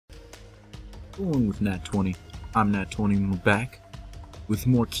Going with Nat 20. I'm Nat 20 and we're back with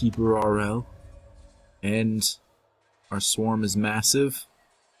more Keeper RL. And our swarm is massive.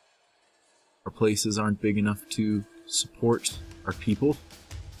 Our places aren't big enough to support our people.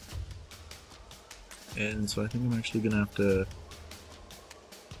 And so I think I'm actually gonna have to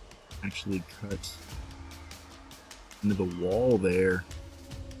actually cut into the wall there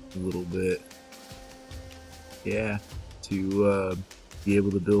a little bit. Yeah, to be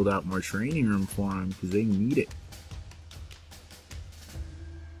able to build out more training room for them because they need it.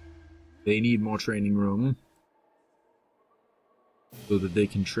 They need more training room so that they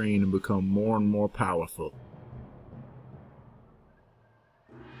can train and become more and more powerful.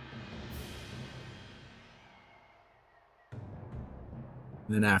 And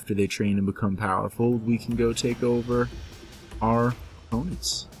then after they train and become powerful, we can go take over our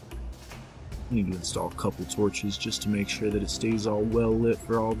opponents. I need to install a couple torches just to make sure that it stays all well lit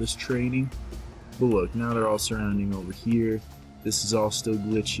for all this training. But look, now they're all surrounding over here. This is all still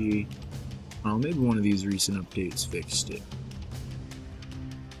glitchy. Oh, maybe one of these recent updates fixed it.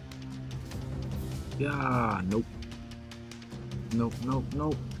 Yeah, nope. Nope, nope,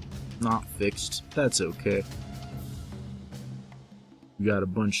 nope. Not fixed. That's okay. We got a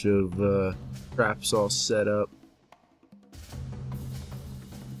bunch of traps all set up.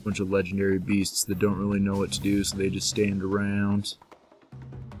 Bunch of legendary beasts that don't really know what to do, so they just stand around.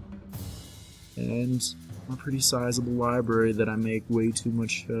 And a pretty sizable library that I make way too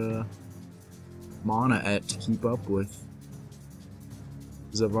much mana at to keep up with.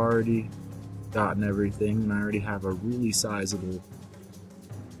 Because I've already gotten everything, and I already have a really sizable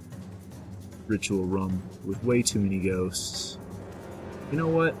ritual room with way too many ghosts. You know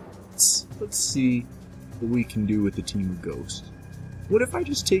what? Let's see what we can do with a team of ghosts. What if I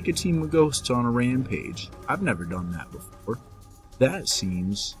just take a team of ghosts on a rampage? I've never done that before. That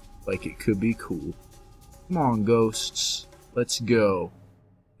seems like it could be cool. Come on, ghosts. Let's go.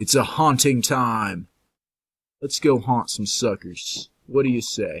 It's a haunting time. Let's go haunt some suckers. What do you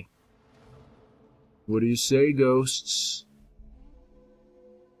say? What do you say, ghosts?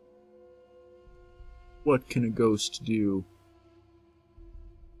 What can a ghost do?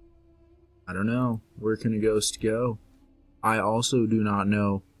 I don't know. Where can a ghost go? I also do not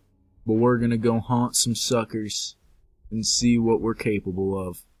know, but we're gonna go haunt some suckers and see what we're capable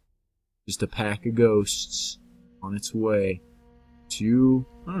of. Just a pack of ghosts on its way to,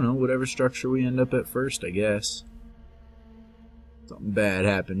 I don't know, whatever structure we end up at first, I guess. Something bad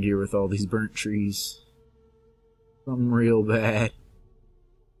happened here with all these burnt trees. Something real bad.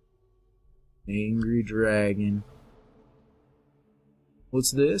 Angry dragon.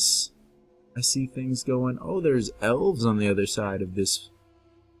 What's this? I see things going, oh, there's elves on the other side of this.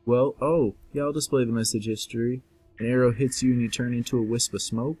 Well, oh, yeah, I'll display the message history. An arrow hits you and you turn into a wisp of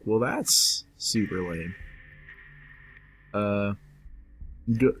smoke? Well, that's super lame.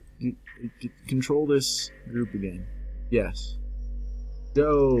 Control this group again. Yes.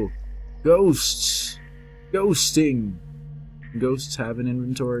 Go! Ghosts! Ghosting! Ghosts have an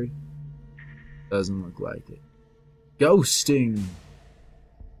inventory? Doesn't look like it. Ghosting!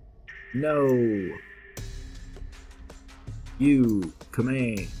 No! You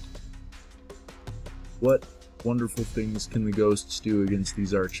command. What wonderful things can the ghosts do against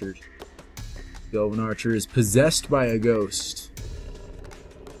these archers? The elven archer is possessed by a ghost.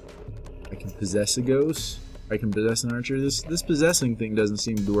 I can possess a ghost? I can possess an archer? This possessing thing doesn't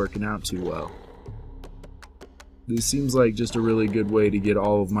seem to be working out too well. This seems like just a really good way to get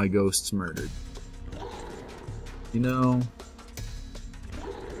all of my ghosts murdered. You know,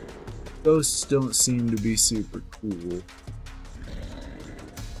 ghosts don't seem to be super cool.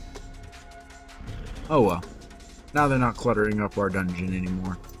 Oh well. Now they're not cluttering up our dungeon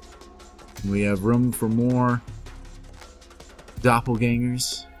anymore. We have room for more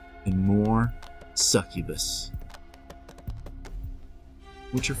doppelgangers and more succubus.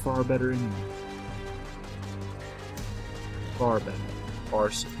 Which are far better anyway. Far better. Far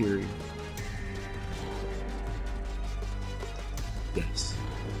superior. Yes.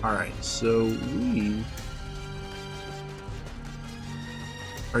 Alright, so we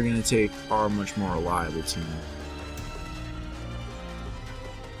are going to take our much more reliable team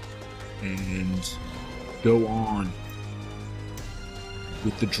and go on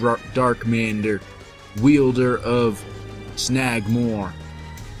with the Darkmander, wielder of Snagmore.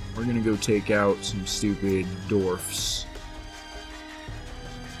 We're going to go take out some stupid dwarfs.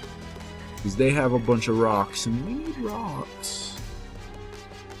 Because they have a bunch of rocks and we need rocks.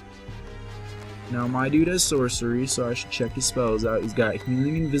 Now my dude has sorcery, so I should check his spells out. He's got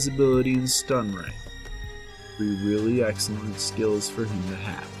healing, invisibility, and stun ray. 3 really excellent skills for him to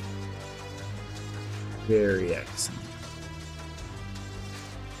have. Very excellent.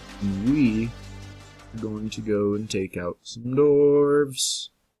 And we are going to go and take out some dwarves.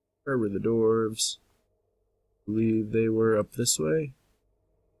 Where were the dwarves? I believe they were up this way.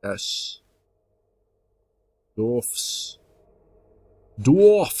 Yes. Dwarfs.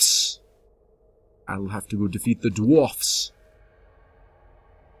 Dwarfs! I'll have to go defeat the dwarfs.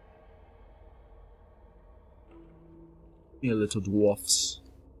 You little dwarfs.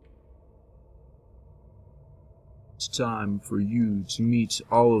 It's time for you to meet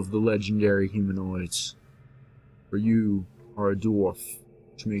all of the legendary humanoids. For you are a dwarf,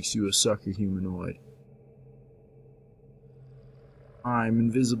 which makes you a sucker humanoid. I'm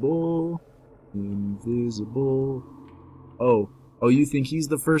invisible. Invisible. Oh, you think he's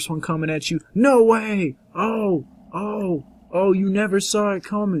the first one coming at you? No way! Oh, you never saw it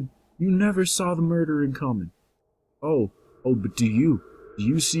coming. You never saw the murdering coming. Oh, but do you? Do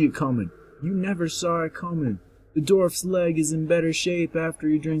you see it coming? You never saw it coming. The dwarf's leg is in better shape after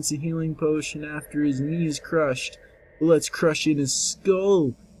he drinks a healing potion after his knee is crushed. Well, let's crush in his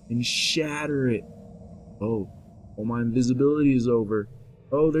skull and shatter it. Oh, my invisibility is over.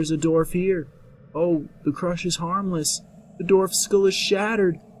 Oh, there's a dwarf here. Oh, the crush is harmless. The dwarf's skull is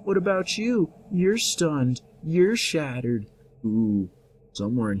shattered. What about you? You're stunned. You're shattered. Ooh,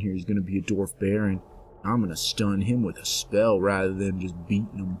 somewhere in here is going to be a dwarf baron. I'm going to stun him with a spell rather than just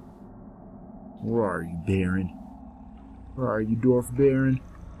beating him. Where are you, Baron? Where are you, Dwarf Baron?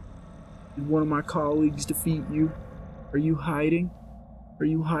 Did one of my colleagues defeat you? Are you hiding? Are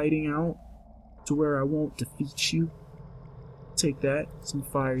you hiding out to where I won't defeat you? Take that, some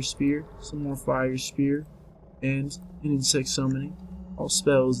fire spear, some more fire spear, and an insect summoning. All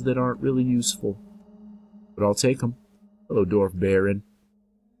spells that aren't really useful. But I'll take them. Hello, Dwarf Baron.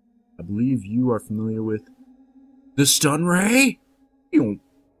 I believe you are familiar with the stun ray?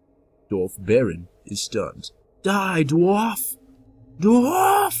 Dwarf Baron is stunned. Die, dwarf!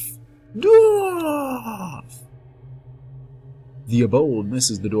 Dwarf! Dwarf! The Abold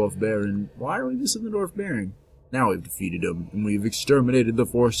misses the Dwarf Baron. Why are we missing the Dwarf Baron? Now we've defeated him, and we've exterminated the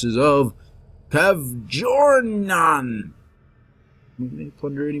forces of Kavjornan! We may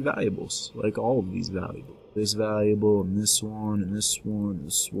plunder any valuables, like all of these valuables. This valuable, and this one, and this one, and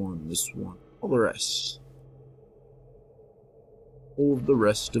this one, and this one. All the rest. All of the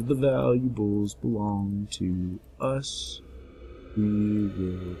rest of the valuables belong to us. We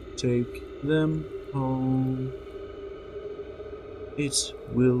will take them home. It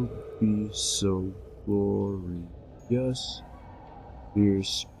will be so glorious. Fear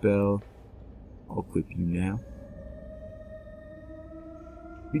spell. I'll equip you now.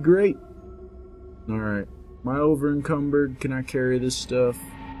 Be great. Alright. Am I over encumbered? Can I carry this stuff?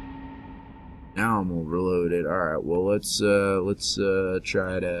 Now I'm overloaded. Alright, well let's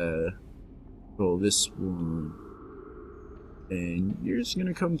try to roll this one. And you're just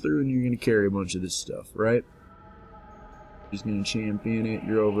gonna come through and you're gonna carry a bunch of this stuff, right? Just gonna champion it,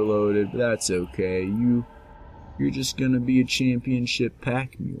 you're overloaded, but that's okay. You're just gonna be a championship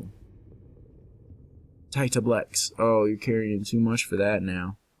pack mule. Titablex. Oh, you're carrying too much for that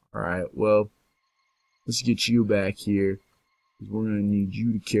now. Alright, well, let's get you back here. We're going to need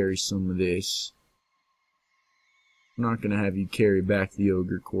you to carry some of this. I'm not going to have you carry back the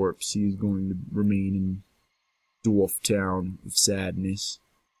ogre corpse. He's going to remain in Dwarf Town of Sadness.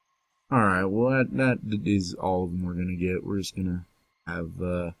 Alright, well that is all of them we're going to get. We're just going to have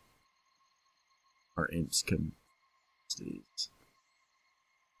our imps come.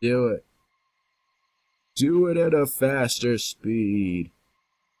 Do it. Do it at a faster speed.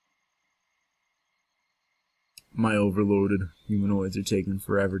 My overloaded humanoids are taking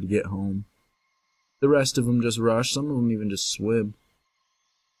forever to get home. The rest of them just rush. Some of them even just swim.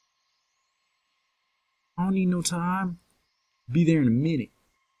 I don't need no time. Be there in a minute.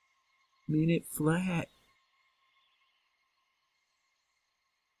 Minute flat.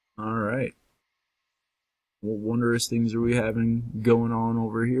 Alright. What wondrous things are we having going on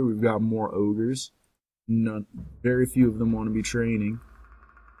over here? We've got more ogres. Very few of them want to be training.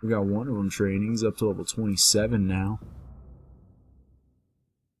 We got one of them training. He's up to level 27 now.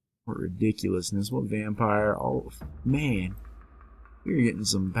 What ridiculousness. What vampire. Oh, man. We're getting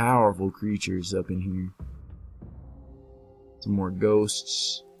some powerful creatures up in here. Some more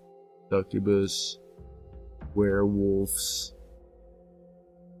ghosts. Succubus. Werewolves.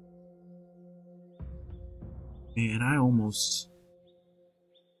 Man, I almost...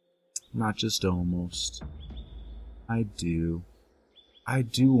 Not just almost. I do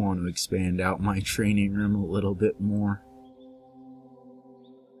want to expand out my training room a little bit more.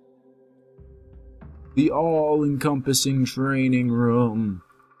 The all-encompassing training room.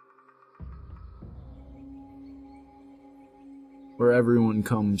 where everyone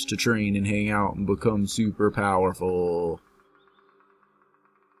comes to train and hang out and become super powerful.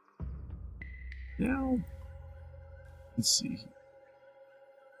 Now, let's see.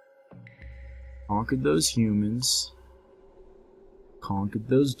 Conquered those humans. Conquered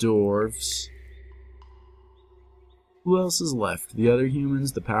those dwarves. Who else is left? The other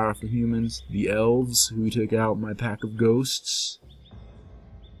humans, the powerful humans, the elves who took out my pack of ghosts,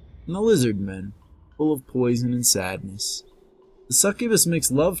 and the lizard men, full of poison and sadness. The succubus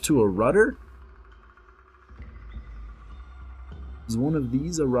makes love to a rudder? Is one of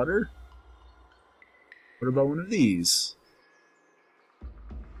these a rudder? What about one of these?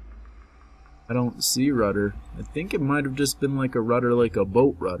 I don't see rudder. I think it might have just been like a rudder, like a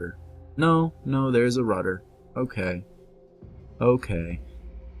boat rudder. No, there's a rudder. Okay. Okay.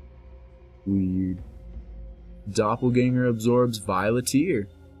 Weird. Doppelganger absorbs Violeteer.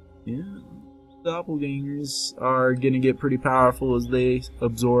 Yeah. Doppelgangers are gonna get pretty powerful as they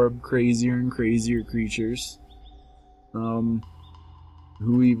absorb crazier and crazier creatures.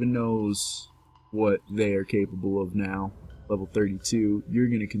 Who even knows what they are capable of now? Level 32. You're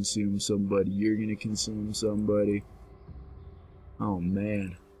gonna consume somebody. You're gonna consume somebody. Oh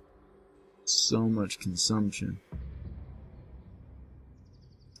man. So much consumption.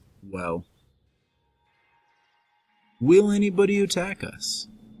 Well, will anybody attack us?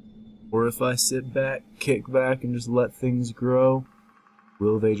 Or if I sit back, kick back, and just let things grow,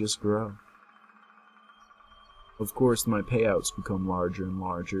 will they just grow? Of course, my payouts become larger and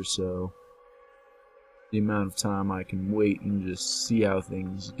larger, so the amount of time I can wait and just see how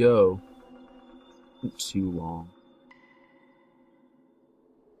things go isn't too long.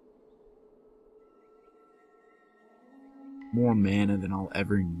 More mana than I'll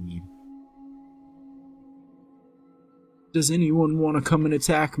ever need. Does anyone want to come and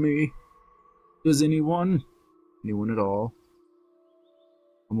attack me? Does anyone? Anyone at all?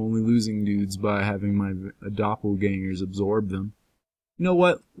 I'm only losing dudes by having my doppelgangers absorb them. You know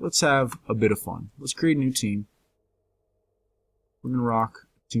what? Let's have a bit of fun. Let's create a new team. We're gonna rock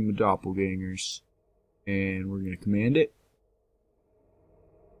a team of doppelgangers. And we're gonna command it.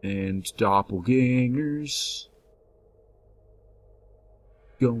 And doppelgangers.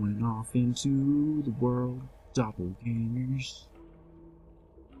 Going off into the world, doppelgangers.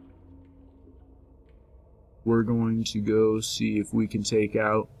 We're going to go see if we can take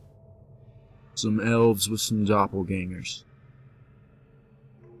out some elves with some doppelgangers.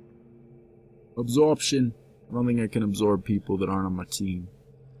 Absorption. I don't think I can absorb people that aren't on my team.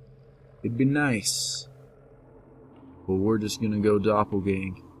 It'd be nice. But we're just gonna go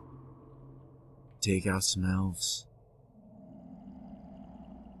doppelgang. Take out some elves.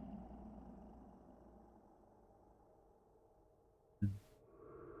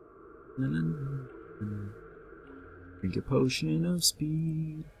 Drink a potion of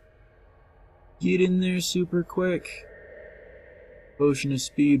speed. Get in there super quick. Potion of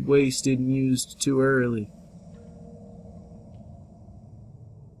speed wasted and used too early.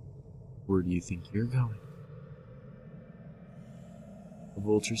 Where do you think you're going? A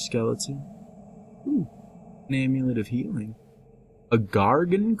vulture skeleton? Ooh, an amulet of healing. A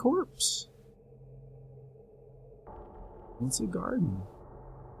Gargan corpse? What's a Gargan?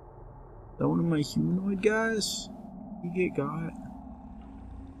 Is that one of my humanoid guys? You get got?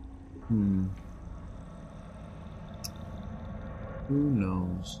 Who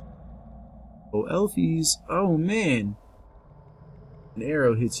knows? Oh, Elfies. Oh, man. An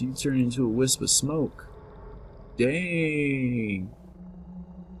arrow hits you, turn into a wisp of smoke. Dang.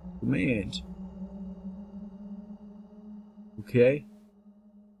 Command. Okay.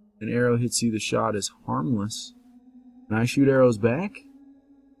 An arrow hits you, the shot is harmless. Can I shoot arrows back?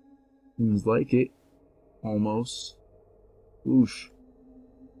 Seems like it. Almost. Whoosh.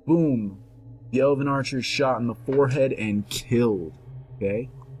 Boom. The elven archer is shot in the forehead and killed. Okay.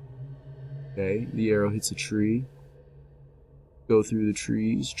 Okay, the arrow hits a tree. Go through the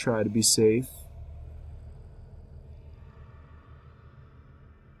trees, try to be safe.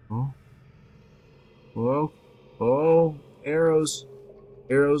 Oh. Whoa. Oh, arrows.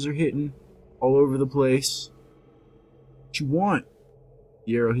 Arrows are hitting all over the place. What you want?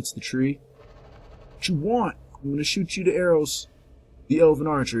 The arrow hits the tree. What you want? I'm gonna shoot you to arrows. The elven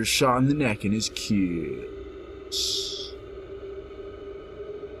archer is shot in the neck and is killed.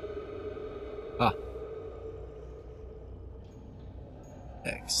 Ah.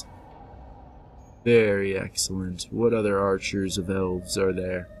 Excellent. Very excellent. What other archers of elves are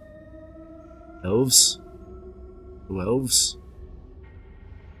there? Elves? Oh, elves?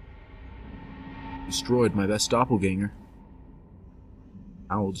 Destroyed my best doppelganger.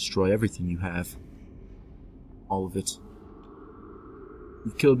 I will destroy everything you have. All of it.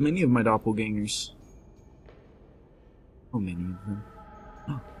 You've killed many of my doppelgangers. Oh, many of them.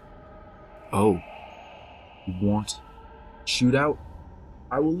 Oh. You want shootout?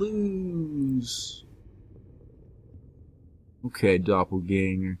 I will lose. Okay,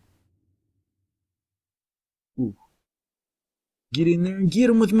 doppelganger. Ooh. Get in there and get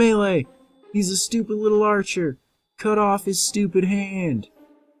him with melee. He's a stupid little archer. Cut off his stupid hand.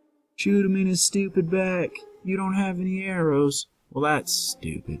 Shoot him in his stupid back. You don't have any arrows. Well, that's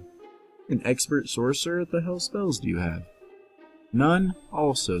stupid. An expert sorcerer? What the hell spells do you have? None?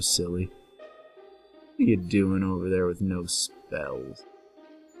 Also silly. What are you doing over there with no spells?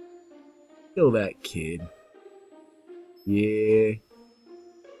 Kill that kid. Yeah.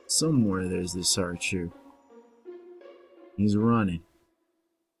 Somewhere there's this archer. He's running.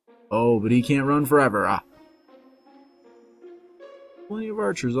 Oh, but he can't run forever. Ah. Plenty of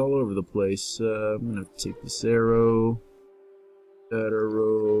archers all over the place. I'm gonna take this arrow. That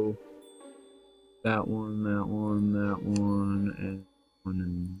arrow. That one, that one, that one,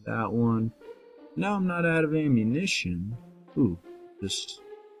 and that one. Now I'm not out of ammunition. Ooh, just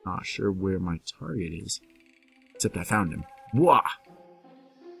not sure where my target is. Except I found him. Bwah!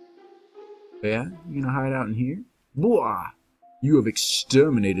 Yeah, you gonna hide out in here? Bwah! You have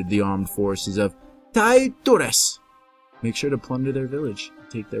exterminated the armed forces of Taitores. Make sure to plunder their village,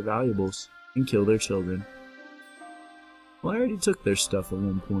 take their valuables, and kill their children. Well, I already took their stuff at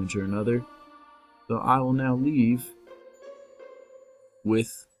one point or another, so I will now leave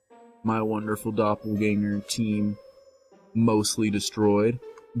with my wonderful doppelganger team mostly destroyed,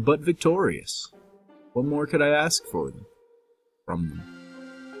 but victorious. What more could I ask for them? From them?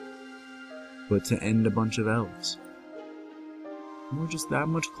 But to end a bunch of elves. We're just that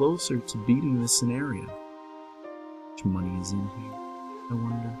much closer to beating this scenario. How much money is in here? I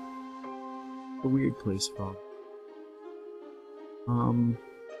wonder. A weird place, Bob.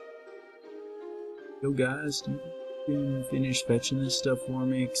 Yo guys, do you can finish fetching this stuff for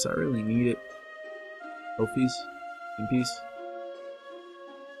me? Because I really need it. Trophies? In peace?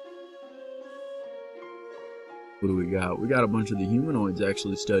 What do we got? We got a bunch of the humanoids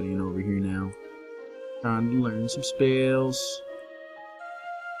actually studying over here now. Trying to learn some spells.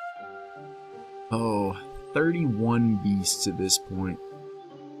 Oh, 31 beasts at this point.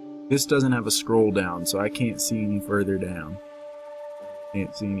 This doesn't have a scroll down, so I can't see any further down.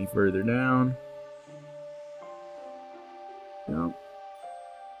 Can't see any further down. Nope.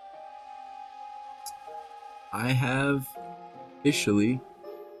 I have officially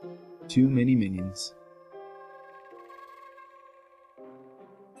too many minions.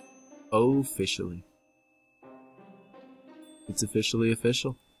 Officially. It's officially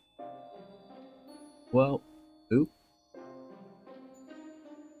official. Well, oop.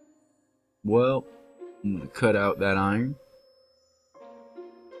 Well, I'm gonna cut out that iron.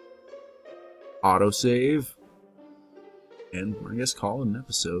 Autosave. And I guess call it an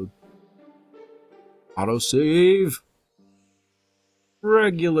episode. Autosave.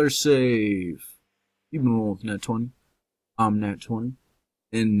 Regular save. You've been rolling with Nat 20. I'm Nat 20.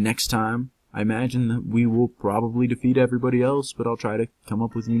 And next time, I imagine that we will probably defeat everybody else, but I'll try to come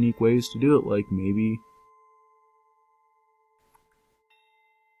up with unique ways to do it, like maybe...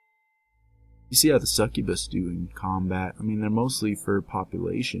 You see how the succubus do in combat. I mean, they're mostly for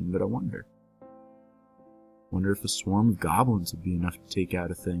population, but I wonder. Wonder if a swarm of goblins would be enough to take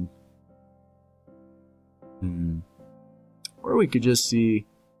out a thing. Or we could just see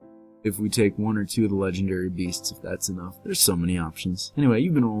if we take one or two of the legendary beasts, if that's enough. There's so many options. Anyway,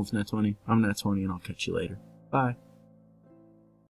 you've been rolling with Nat 20. I'm Nat 20, and I'll catch you later. Bye.